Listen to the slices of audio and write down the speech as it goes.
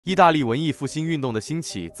意大利文艺复兴运动的兴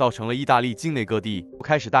起，造成了意大利境内各地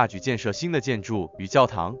开始大举建设新的建筑与教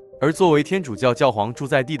堂。而作为天主教教皇住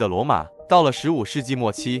在地的罗马，到了15世纪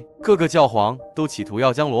末期，各个教皇都企图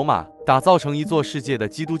要将罗马打造成一座世界的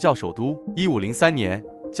基督教首都。1503年，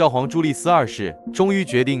教皇朱利斯2世终于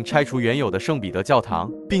决定拆除原有的圣彼得教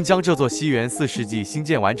堂，并将这座西元4世纪新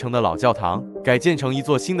建完成的老教堂改建成一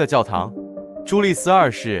座新的教堂。朱利斯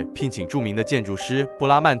2世聘请著名的建筑师布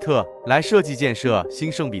拉曼特来设计建设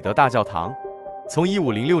新圣彼得大教堂。从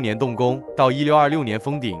1506年动工到1626年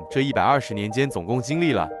封顶，这120年间总共经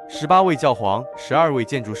历了18位教皇、12位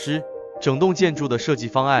建筑师。整栋建筑的设计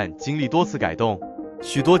方案经历多次改动，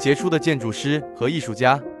许多杰出的建筑师和艺术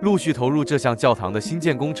家陆续投入这项教堂的新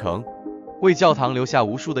建工程，为教堂留下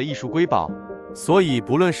无数的艺术瑰宝。所以，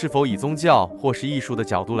不论是否以宗教或是艺术的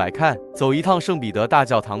角度来看，走一趟圣彼得大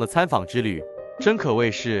教堂的参访之旅，真可谓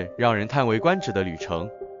是让人叹为观止的旅程。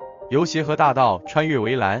由协和大道穿越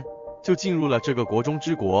围栏，就进入了这个国中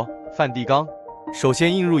之国梵蒂冈。首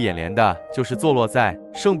先映入眼帘的就是坐落在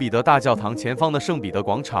圣彼得大教堂前方的圣彼得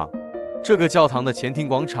广场。这个教堂的前庭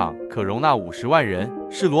广场可容纳50万人，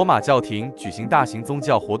是罗马教廷举行大型宗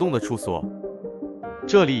教活动的处所。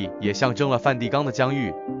这里也象征了梵蒂冈的疆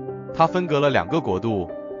域，它分隔了2个国度，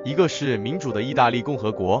一个是民主的意大利共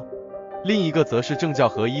和国，另一个则是政教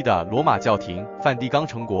合一的罗马教廷梵蒂冈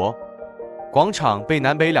城国。广场被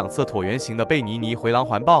南北两侧椭圆形的贝尼尼回廊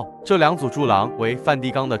环抱，这2组柱廊为梵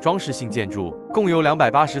蒂冈的装饰性建筑，共有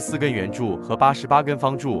284根圆柱和88根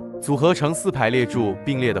方柱，组合成4排列柱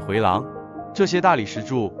并列的回廊。这些大理石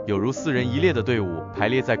柱有如4人1列的队伍排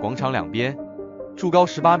列在广场两边，柱高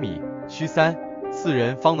18米，需3、4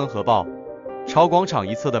人方能合抱。朝广场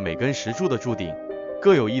一侧的每根石柱的柱顶，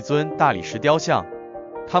各有一尊大理石雕像，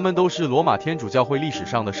他们都是罗马天主教会历史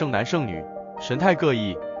上的圣男圣女，神态各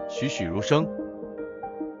异，栩栩如生。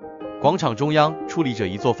广场中央矗立着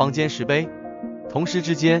一座方尖石碑，铜石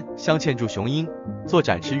之间镶嵌住雄鹰，做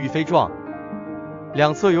展翅欲飞状。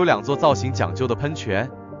两侧有2座造型讲究的喷泉，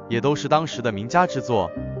也都是当时的名家之作。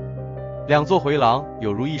2座回廊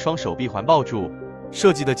有如一双手臂环抱住，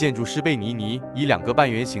设计的建筑师贝尼尼以2个半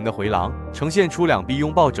圆形的回廊呈现出2臂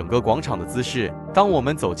拥抱整个广场的姿势。当我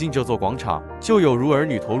们走进这座广场，就有如儿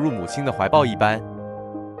女投入母亲的怀抱一般。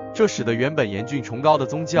这使得原本严峻崇高的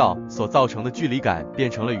宗教所造成的距离感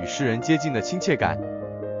变成了与世人接近的亲切感，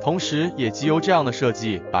同时也藉由这样的设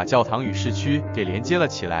计把教堂与市区给连接了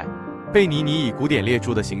起来。贝尼尼以古典列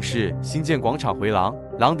柱的形式新建广场回廊，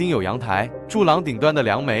廊顶有阳台，柱廊顶端的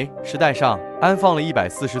2枚石带上安放了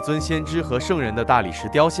140尊先知和圣人的大理石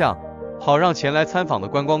雕像，好让前来参访的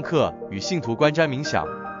观光客与信徒观瞻冥想。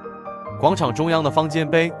广场中央的方尖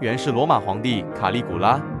碑原是罗马皇帝卡利古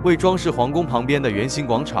拉为装饰皇宫旁边的圆形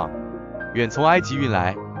广场，远从埃及运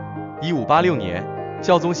来。1586年，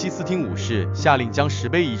教宗西斯汀5世下令将石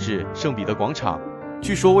碑移至圣彼得广场，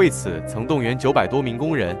据说为此曾动员900多名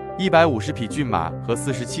工人、150匹骏马和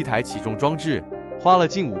47台起重装置，花了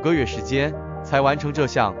近5个月时间才完成这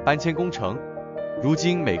项搬迁工程。如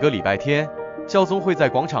今每个礼拜天，教宗会在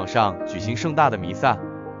广场上举行盛大的弥撒，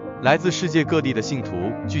来自世界各地的信徒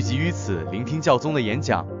聚集于此聆听教宗的演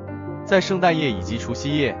讲。在圣诞夜以及除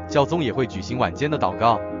夕夜，教宗也会举行晚间的祷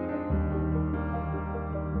告。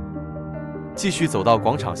继续走到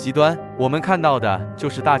广场西端，我们看到的就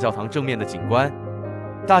是大教堂正面的景观。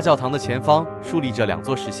大教堂的前方竖立着2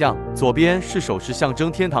座石像，左边是手持象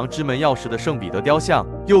征天堂之门钥匙的圣彼得雕像，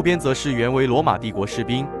右边则是原为罗马帝国士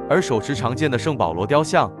兵而手持长剑的圣保罗雕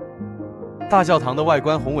像。大教堂的外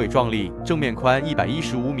观宏伟壮丽，正面宽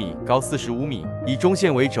115米，高45米，以中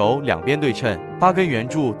线为轴，两边对称，8根圆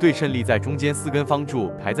柱对称立在中间，4根方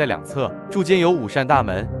柱排在两侧，柱间有5扇大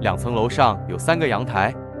门，2层楼上有3个阳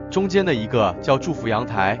台，中间的一个叫祝福阳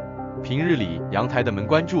台，平日里阳台的门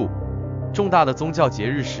关住，重大的宗教节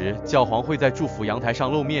日时，教皇会在祝福阳台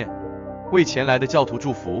上露面，为前来的教徒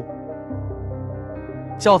祝福。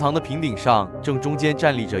教堂的平顶上正中间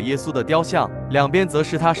站立着耶稣的雕像，两边则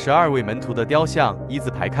是他12位门徒的雕像，一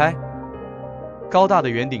字排开。高大的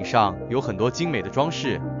圆顶上有很多精美的装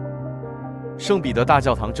饰。圣彼得大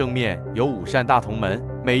教堂正面有5扇大铜门，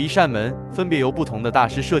每一扇门分别由不同的大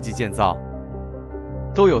师设计建造，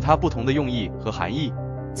都有它不同的用意和含义。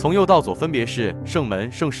从右到左分别是圣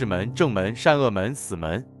门、圣士门、正门、善恶门、死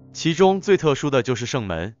门，其中最特殊的就是圣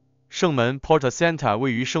门。圣门 Porta Santa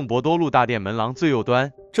位于圣伯多禄大殿门廊最右端，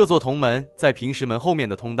这座铜门在平时门后面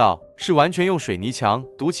的通道是完全用水泥墙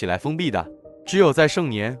堵起来封闭的，只有在圣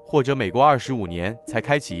年或者每过25年才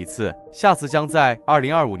开启一次，下次将在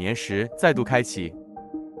2025年时再度开启。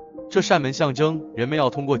这扇门象征人们要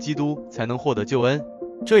通过基督才能获得救恩，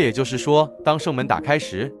这也就是说，当圣门打开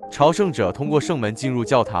时，朝圣者通过圣门进入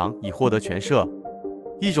教堂以获得权赦。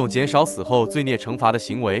一种减少死后罪孽惩罚的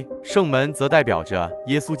行为。圣门则代表着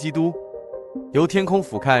耶稣基督。由天空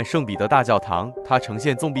俯瞰圣彼得大教堂，它呈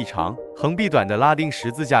现纵臂长、横臂短的拉丁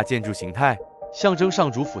十字架建筑形态，象征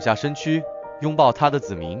上主俯下身躯，拥抱他的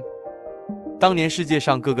子民。当年世界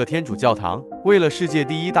上各个天主教堂为了世界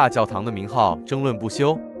第一大教堂的名号争论不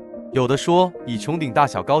休，有的说以穹顶大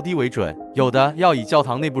小高低为准，有的要以教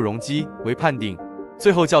堂内部容积为判定，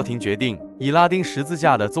最后教廷决定以拉丁十字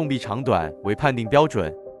架的纵臂长短为判定标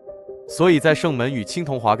准。所以在圣门与青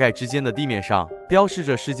铜华盖之间的地面上，标示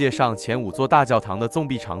着世界上前5座大教堂的纵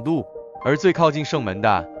臂长度，而最靠近圣门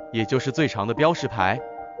的，也就是最长的标示牌，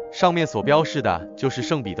上面所标示的就是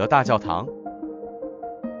圣彼得大教堂。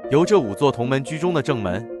由这5座同门居中的正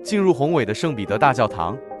门进入宏伟的圣彼得大教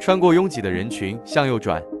堂，穿过拥挤的人群，向右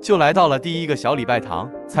转，就来到了第一个小礼拜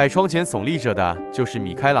堂。彩窗前耸立着的就是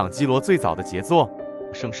米开朗基罗最早的杰作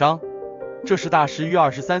《圣殇》，这是大师约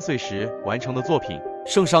23岁时完成的作品。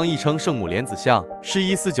圣殇亦称圣母莲子像，是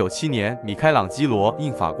1497年米开朗基罗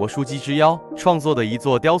应法国枢机之邀创作的一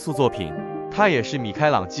座雕塑作品，它也是米开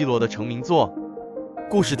朗基罗的成名作。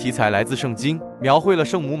故事题材来自圣经，描绘了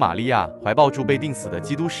圣母玛利亚怀抱住被钉死的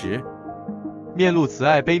基督时，面露慈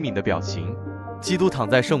爱悲悯的表情。基督躺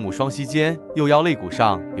在圣母双膝间，右腰肋骨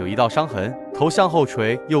上有一道伤痕，头向后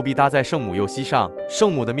垂，右臂搭在圣母右膝上。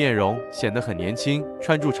圣母的面容显得很年轻，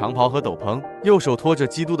穿着长袍和斗篷，右手托着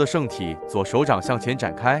基督的圣体，左手掌向前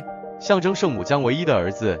展开，象征圣母将唯一的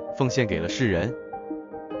儿子奉献给了世人。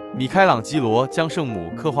米开朗基罗将圣母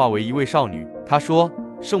刻画为一位少女，他说，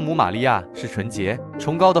圣母玛利亚是纯洁、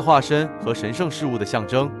崇高的化身和神圣事物的象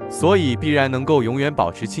征，所以必然能够永远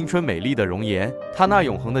保持青春美丽的容颜。她那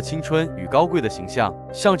永恒的青春与高贵的形象，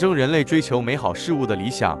象征人类追求美好事物的理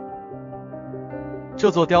想。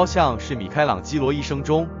这座雕像是米开朗基罗一生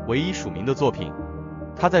中唯一署名的作品。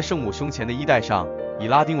他在圣母胸前的衣带上以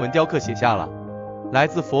拉丁文雕刻写下了“来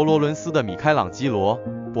自佛罗伦斯的米开朗基罗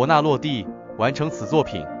·伯纳洛蒂”，完成此作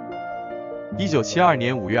品。1972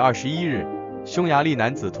年5月21日。匈牙利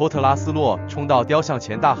男子托特拉斯洛冲到雕像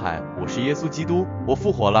前大喊：“我是耶稣基督，我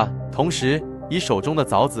复活了！”同时，以手中的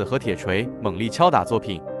凿子和铁锤猛力敲打作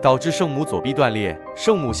品，导致圣母左臂断裂，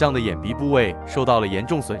圣母像的眼鼻部位受到了严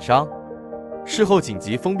重损伤。事后紧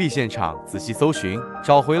急封闭现场，仔细搜寻，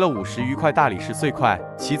找回了50余块大理石碎块，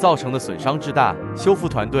其造成的损伤之大，修复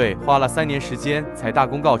团队花了3年时间才大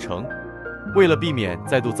功告成。为了避免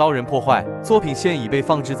再度遭人破坏，作品现已被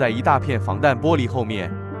放置在一大片防弹玻璃后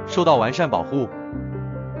面，受到完善保护。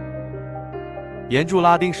沿着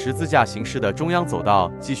拉丁十字架形式的中央走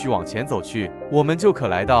道继续往前走去，我们就可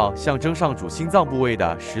来到象征上主心脏部位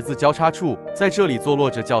的十字交叉处。在这里坐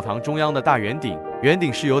落着教堂中央的大圆顶，圆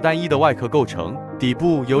顶是由单一的外壳构成，底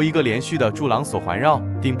部由一个连续的柱廊所环绕，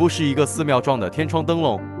顶部是一个寺庙状的天窗灯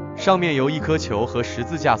笼，上面由一颗球和十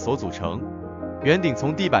字架所组成。圆顶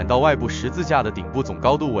从地板到外部十字架的顶部总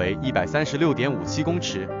高度为136.57公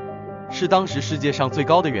尺，是当时世界上最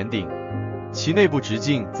高的圆顶，其内部直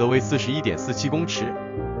径则为41.47公尺。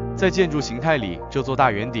在建筑形态里，这座大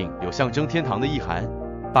圆顶有象征天堂的意涵，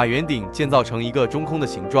把圆顶建造成一个中空的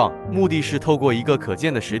形状，目的是透过一个可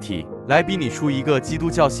见的实体来比拟出一个基督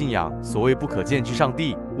教信仰所谓不可见之上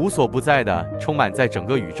帝，无所不在的充满在整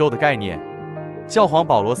个宇宙的概念。教皇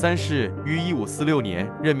保罗3世于1546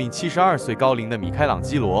年任命72岁高龄的米开朗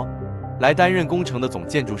基罗来担任工程的总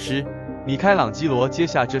建筑师。米开朗基罗接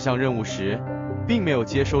下这项任务时，并没有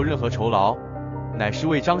接受任何酬劳，乃是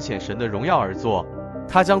为彰显神的荣耀而做。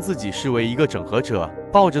他将自己视为一个整合者，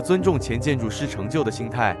抱着尊重前建筑师成就的心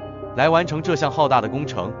态，来完成这项浩大的工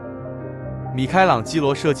程。米开朗基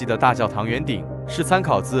罗设计的大教堂圆顶是参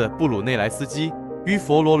考自布鲁内莱斯基于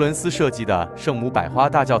佛罗伦斯设计的圣母百花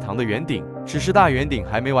大教堂的圆顶，只是大圆顶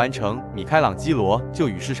还没完成，米开朗基罗就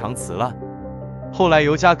与世长辞了。后来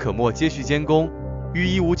由加可莫接续监工，于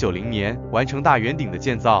1590年完成大圆顶的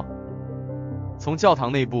建造。从教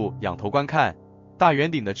堂内部仰头观看，大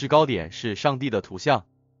圆顶的制高点是上帝的图像，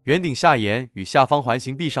圆顶下沿与下方环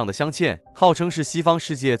形壁上的镶嵌，号称是西方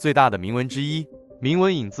世界最大的铭文之一。铭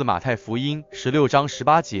文引自马太福音16章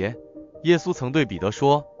18节，耶稣曾对彼得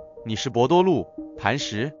说：“你是伯多禄，磐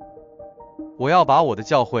石，我要把我的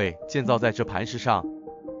教会建造在这磐石上，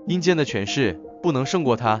阴间的权势不能胜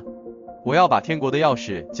过它。我要把天国的钥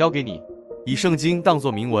匙交给你。”以圣经当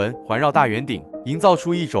作铭文环绕大圆顶，营造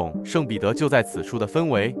出一种圣彼得就在此处的氛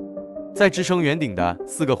围。在支撑圆顶的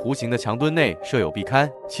4个弧形的墙墩内设有壁龛，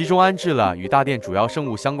其中安置了与大殿主要圣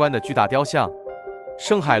物相关的巨大雕像。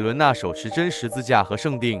圣海伦娜手持真十字架和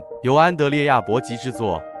圣锭，由安德烈亚伯吉制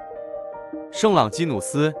作。圣朗基努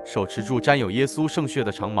斯手持住沾有耶稣圣血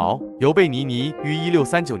的长矛，由贝尼尼于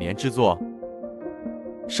1639年制作。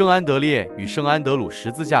圣安德烈与圣安德鲁十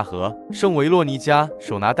字架和圣维洛尼加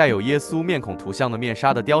手拿带有耶稣面孔图像的面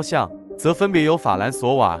纱的雕像，则分别由法兰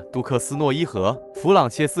索瓦·杜克斯诺伊和弗朗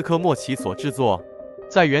切斯科·莫奇所制作。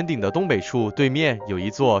在圆顶的东北处对面有一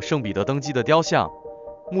座圣彼得登基的雕像，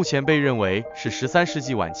目前被认为是13世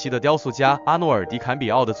纪晚期的雕塑家阿诺尔迪坎比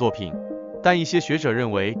奥的作品，但一些学者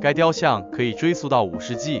认为该雕像可以追溯到5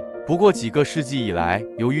世纪。不过几个世纪以来，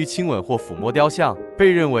由于亲吻或抚摸雕像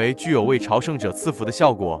被认为具有为朝圣者赐福的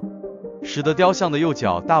效果，使得雕像的右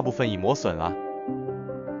脚大部分已磨损了。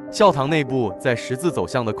教堂内部在十字走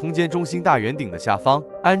向的空间中心大圆顶的下方，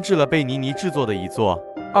安置了贝尼尼制作的一座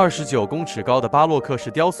29公尺高的巴洛克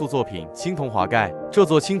式雕塑作品青铜华盖。这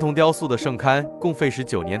座青铜雕塑的圣龛共费时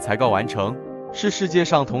9年才告完成，是世界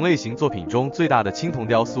上同类型作品中最大的青铜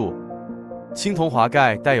雕塑。青铜华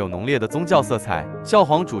盖带有浓烈的宗教色彩，教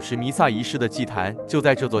皇主持弥撒仪式的祭坛就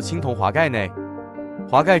在这座青铜华盖内。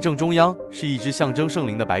华盖正中央是一只象征圣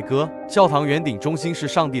灵的白鸽，教堂圆顶中心是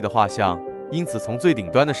上帝的画像，因此从最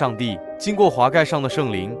顶端的上帝经过华盖上的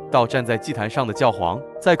圣灵到站在祭坛上的教皇，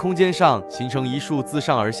在空间上形成一束自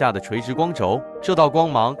上而下的垂直光轴，这道光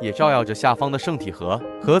芒也照耀着下方的圣体盒，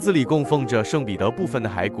盒子里供奉着圣彼得部分的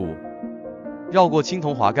骸骨。绕过青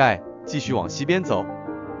铜华盖，继续往西边走，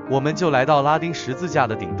我们就来到拉丁十字架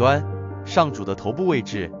的顶端，上主的头部位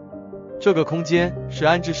置。这个空间是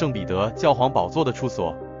安置圣彼得教皇宝座的处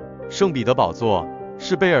所。圣彼得宝座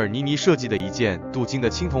是贝尔尼尼设计的一件镀金的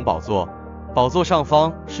青铜宝座，宝座上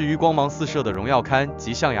方是于光芒四射的荣耀龛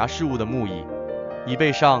及象牙饰物的木椅，椅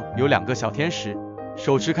背上有2个小天使，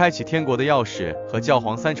手持开启天国的钥匙和教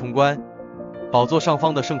皇3重冠。宝座上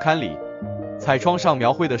方的圣龛里，彩窗上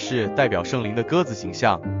描绘的是代表圣灵的鸽子形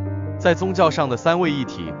象，在宗教上的3位一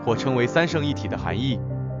体或称为3圣一体的含义，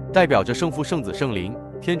代表着圣父、圣子、圣灵。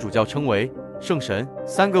天主教称为圣神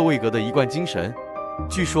，3个位格的一贯精神。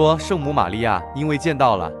据说圣母玛利亚因为见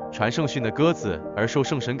到了传圣训的鸽子而受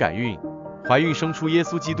圣神感孕，怀孕生出耶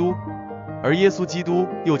稣基督，而耶稣基督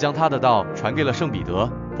又将他的道传给了圣彼得、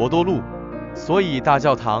伯多禄，所以大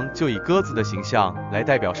教堂就以鸽子的形象来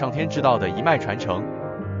代表上天之道的一脉传承。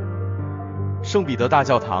圣彼得大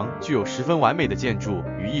教堂具有十分完美的建筑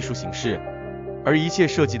与艺术形式，而一切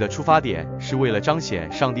设计的出发点是为了彰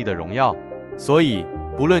显上帝的荣耀，所以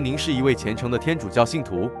不论您是一位虔诚的天主教信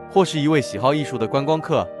徒，或是一位喜好艺术的观光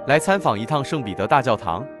客，来参访一趟圣彼得大教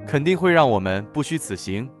堂，肯定会让我们不虚此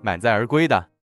行，满载而归的。